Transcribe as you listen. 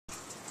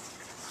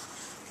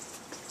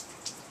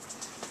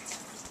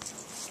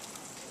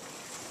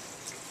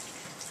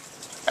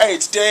Hey,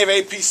 it's Dave,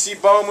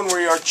 APC Bowman.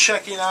 We are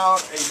checking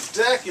out a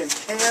deck in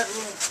Canton.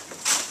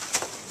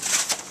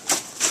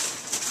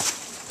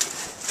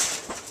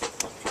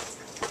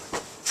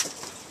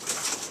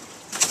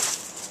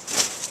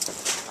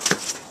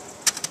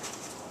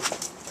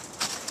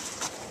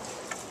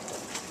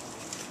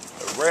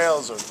 The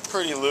rails are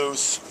pretty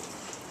loose.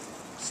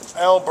 Some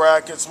L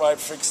brackets might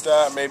fix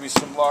that, maybe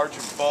some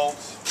larger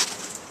bolts.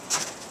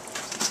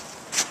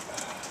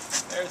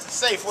 There's the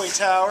Safeway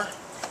tower.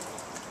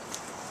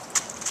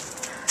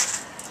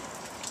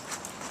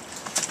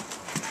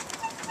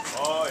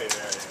 Oh yeah.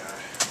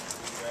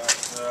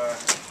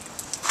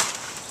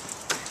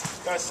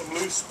 Got some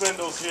loose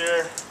spindles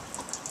here.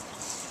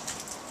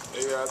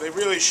 They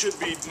really should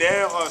be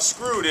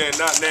screwed in,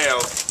 not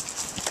nailed.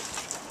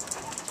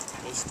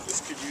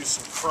 This could use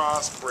some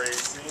cross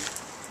bracing.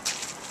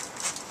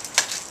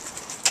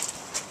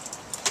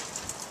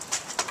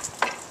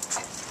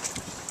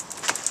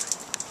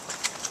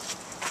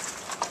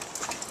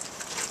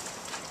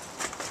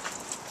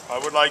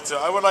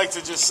 I would like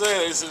to just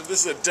say this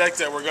is a deck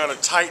that we're going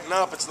to tighten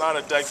up. It's not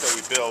a deck that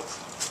we built.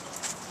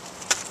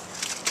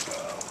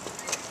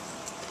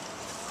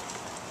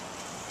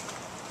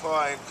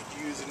 Fine,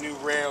 could use a new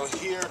rail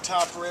here,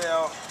 top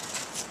rail.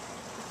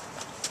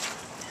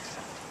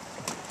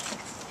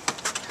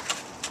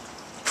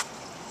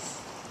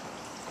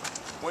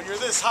 When you're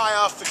this high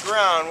off the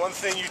ground, one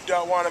thing you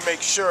don't want to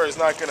make sure is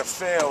not going to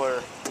fail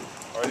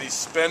are these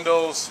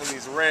spindles and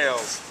these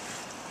rails.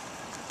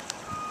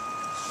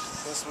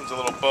 This one's a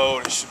little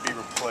bowed, it should be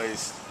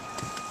replaced.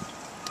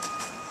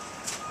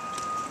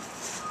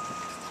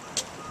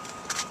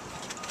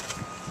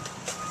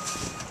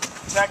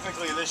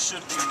 Technically this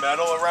should be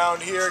metal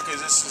around here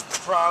because this is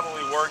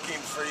probably working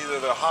for either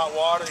the hot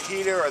water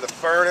heater or the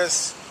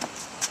furnace.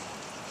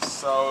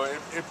 So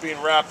it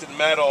being wrapped in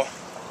metal,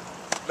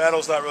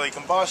 metal's not really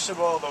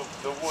combustible,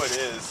 the wood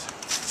is.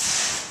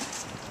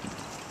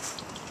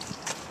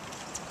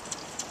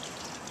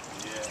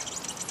 Yeah.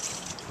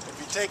 If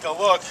you take a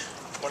look,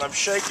 when I'm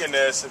shaking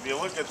this, if you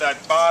look at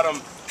that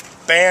bottom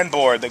band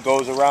board that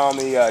goes around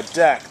the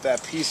deck,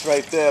 that piece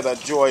right there,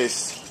 that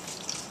joist,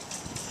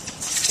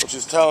 which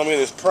is telling me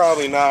there's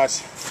probably not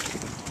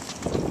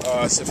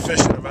a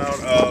sufficient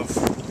amount of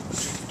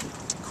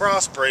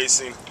cross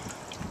bracing.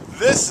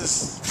 This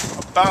is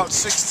about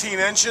 16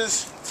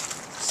 inches.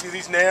 See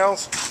these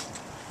nails?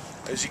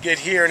 As you get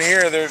here and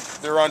here,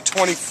 they're on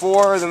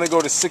 24, then they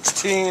go to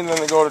 16, then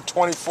they go to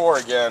 24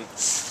 again.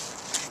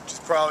 Which is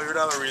probably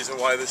another reason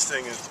why this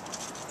thing is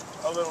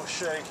a little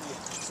shaky.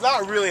 It's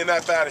not really in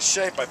that bad a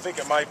shape. I think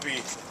it might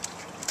be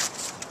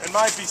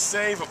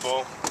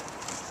savable.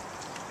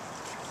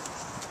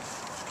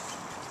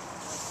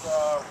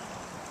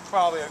 It's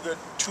probably a good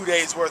 2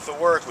 days worth of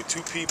work with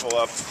 2 people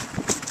up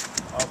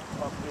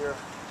here.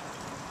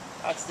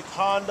 That's the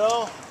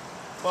condo,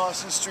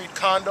 Boston Street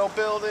condo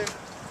building,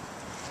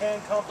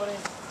 Canton company.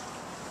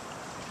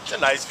 It's a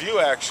nice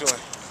view actually.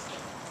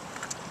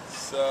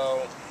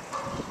 So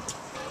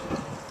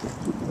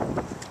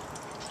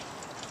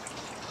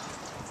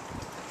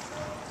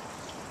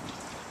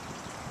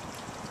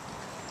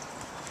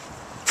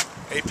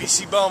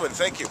APC Bowman,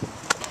 thank you.